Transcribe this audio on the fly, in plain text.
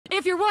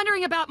If you're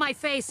wondering about my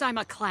face, I'm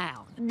a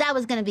clown. That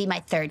was gonna be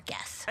my third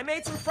guess. I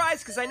made some fries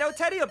because I know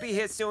Teddy will be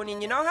here soon,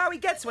 and you know how he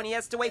gets when he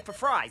has to wait for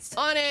fries.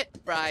 On it!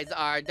 Fries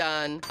are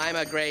done. I'm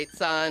a great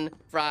son.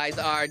 Fries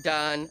are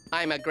done.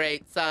 I'm a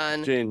great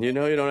son. Gene, you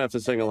know you don't have to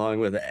sing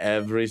along with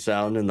every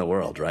sound in the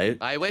world, right?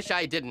 I wish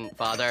I didn't,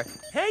 Father.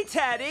 Hey,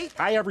 Teddy.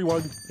 Hi,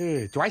 everyone.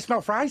 Do I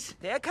smell fries?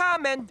 They're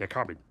coming. They're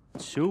coming.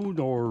 Soon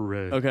or...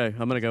 Okay,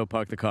 I'm gonna go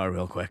park the car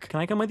real quick.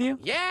 Can I come with you?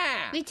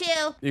 Yeah! Me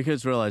too. You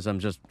kids realize I'm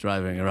just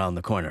driving around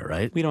the corner,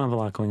 right? We don't have a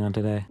lot going on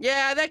today.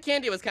 Yeah, that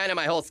candy was kind of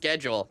my whole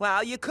schedule.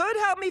 Well, you could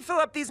help me fill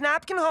up these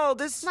napkin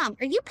holders. Mom,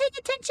 are you paying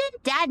attention?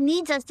 Dad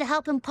needs us to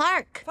help him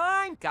park.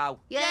 Fine, go.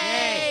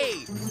 Yay!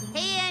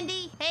 Hey,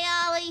 Andy. Hey,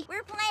 Ollie.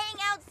 We're playing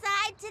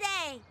outside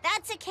today.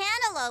 That's a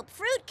cantaloupe.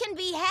 Fruit can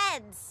be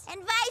heads. And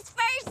vice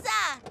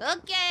versa.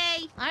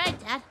 Okay. All right,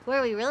 Dad. Where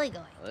are we really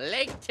going?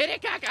 Lake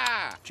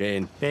Titicaca!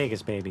 Jane,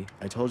 Vegas, baby.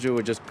 I told you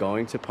we're just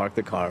going to park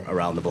the car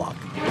around the block.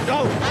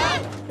 Go!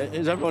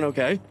 Is everyone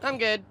okay? I'm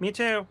good. Me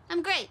too.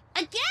 I'm great.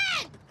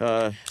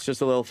 Again! It's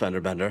just a little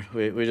fender bender.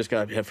 We just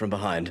got hit from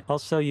behind.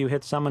 Also, you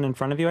hit someone in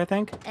front of you, I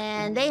think?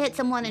 And they hit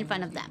someone in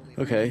front of them.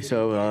 Okay,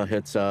 so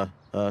it's a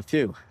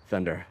few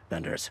fender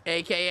benders.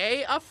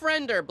 AKA a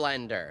friender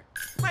blender.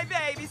 My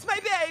babies, my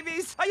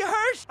babies. Are you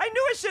hurt? I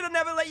knew I should have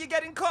never let you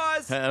get in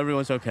cars.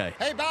 Everyone's okay.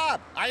 Hey, Bob,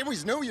 I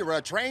always knew you were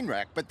a train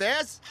wreck, but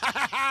this? Ha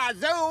ha ha,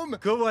 zoom!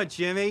 Good one,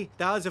 Jimmy.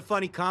 That was a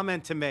funny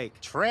comment to make.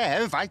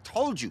 Trev, I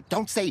told you,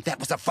 don't say that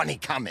was a funny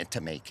comment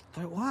to make.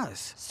 But it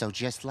was. So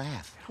just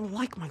laugh. I don't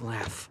like my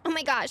laugh. Oh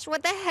my gosh,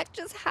 what the heck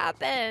just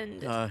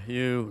happened?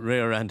 You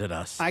rear-ended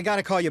us. I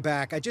gotta call you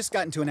back. I just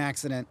got into an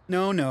accident.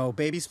 No,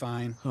 baby's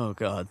fine. Oh,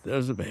 God,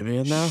 there's a baby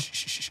in there?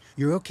 Shh.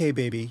 You're okay,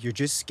 baby. You're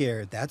just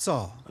scared, that's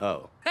all.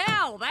 Oh.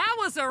 Hell, that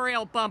was a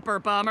real bumper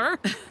bummer.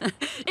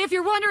 If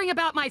you're wondering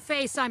about my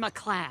face, I'm a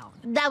clown.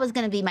 That was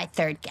gonna be my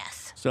third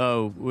guess.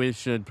 So we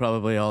should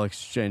probably all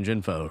exchange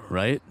info,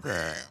 right?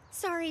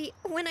 Sorry,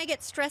 when I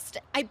get stressed,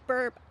 I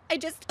burp.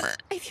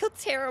 I feel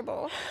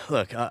terrible.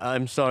 Look,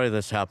 I'm sorry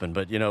this happened,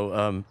 but,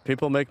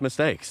 people make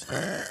mistakes.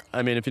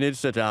 I mean, if you need to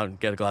sit down and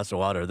get a glass of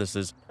water, this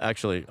is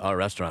actually our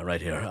restaurant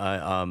right here.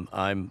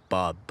 I'm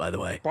Bob, by the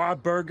way.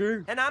 Bob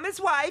Burger? And I'm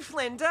his wife,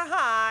 Linda.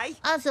 Hi.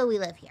 Also, we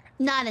live here.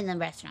 Not in the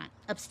restaurant.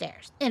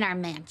 Upstairs. In our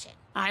mansion.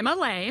 I'm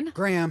Elaine.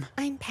 Graham.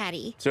 I'm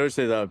Patty.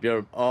 Seriously, though,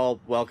 you're all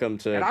welcome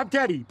to... And I'm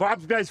Teddy,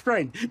 Bob's best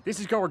friend.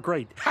 This is going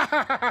great.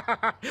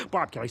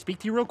 Bob, can I speak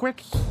to you real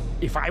quick?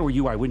 If I were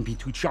you, I wouldn't be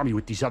too chummy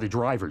with these other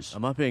drivers.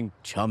 I'm not being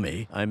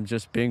chummy. I'm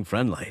just being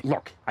friendly.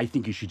 Look, I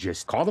think you should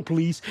just call the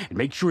police and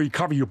make sure you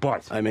cover your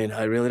butt. I mean,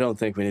 I really don't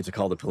think we need to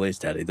call the police,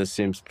 Teddy. This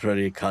seems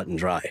pretty cut and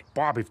dry.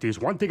 Bob, if there's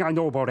one thing I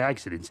know about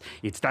accidents,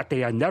 it's that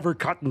they are never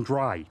cut and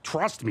dry.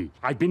 Trust me,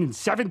 I've been in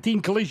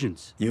 17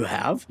 collisions. You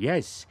have?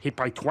 Yes, hit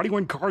by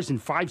 21 cars in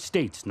 5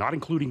 states, not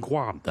including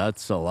Guam.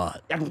 That's a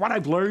lot. And what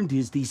I've learned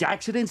is these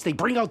accidents, they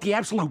bring out the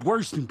absolute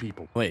worst in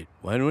people. Wait,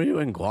 when were you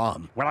in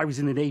Guam? When I was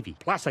in the Navy.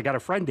 Plus, I got a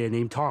friend there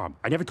named Tom.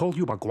 I never told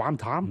you about Guam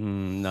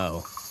Tom?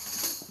 No.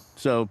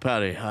 So,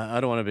 Patty, I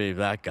don't want to be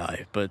that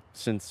guy, but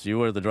since you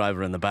were the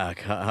driver in the back,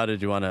 how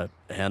did you want to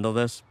handle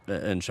this,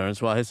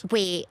 insurance-wise?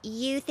 Wait,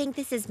 you think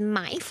this is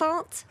my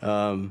fault?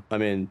 I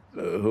mean,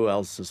 who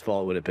else's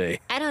fault would it be?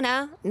 I don't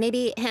know.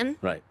 Maybe him?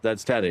 Right,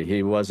 that's Teddy.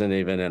 He wasn't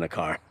even in a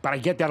car. But I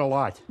get that a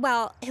lot.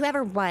 Well,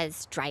 whoever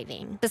was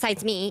driving.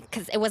 Besides me,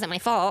 because it wasn't my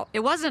fault.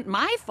 It wasn't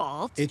my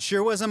fault. It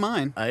sure wasn't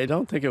mine. I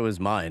don't think it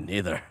was mine,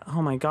 either.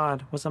 Oh my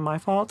God, was it my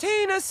fault?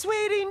 Tina,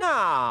 sweetie,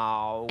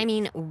 no. I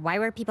mean, why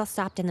were people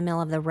stopped in the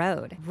middle of the road?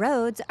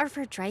 Roads are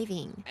for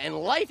driving. And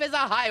life is a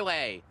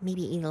highway.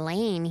 Maybe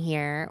Elaine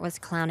here was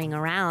clowning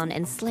around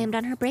and slammed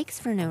on her brakes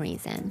for no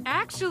reason.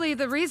 Actually,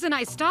 the reason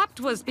I stopped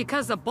was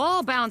because a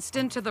ball bounced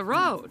into the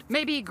road.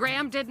 Maybe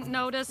Graham didn't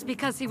notice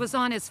because he was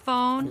on his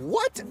phone.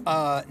 What?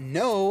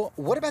 No.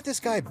 What about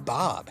this guy,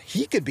 Bob?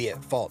 He could be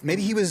at fault.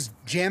 Maybe he was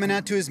jamming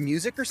out to his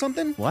music or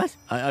something? What?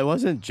 I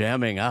wasn't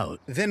jamming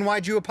out. Then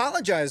why'd you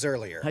apologize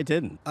earlier? I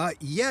didn't.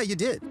 Yeah, you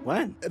did.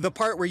 When? The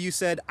part where you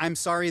said, I'm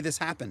sorry this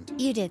happened.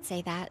 You did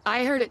say that.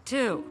 I heard it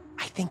too.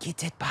 I think you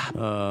did,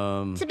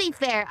 Bob. To be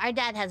fair, our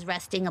dad has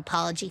resting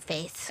apology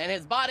face. And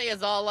his body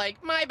is all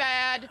like, my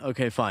bad.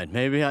 Okay, fine.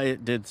 Maybe I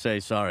did say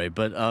sorry,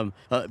 but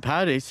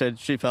Patty said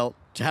she felt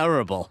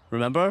terrible,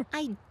 remember?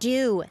 I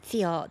do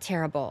feel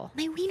terrible.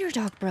 My wiener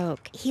dog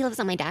broke. He lives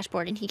on my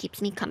dashboard and he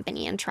keeps me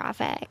company in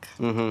traffic.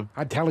 I'm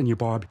telling you,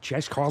 Bob,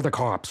 just call the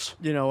cops.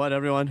 You know what,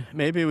 everyone?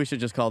 Maybe we should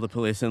just call the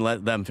police and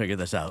let them figure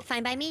this out.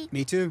 Fine by me?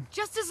 Me too.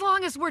 Just as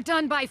long as we're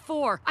done by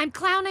 4. I'm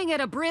clowning at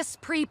a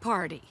brisk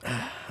pre-party.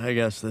 I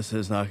guess this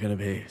is not going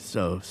to be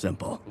so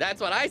simple. That's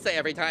what I say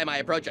every time I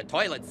approach a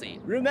toilet seat.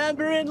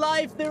 Remember, in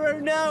life, there are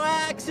no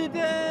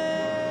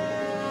accidents!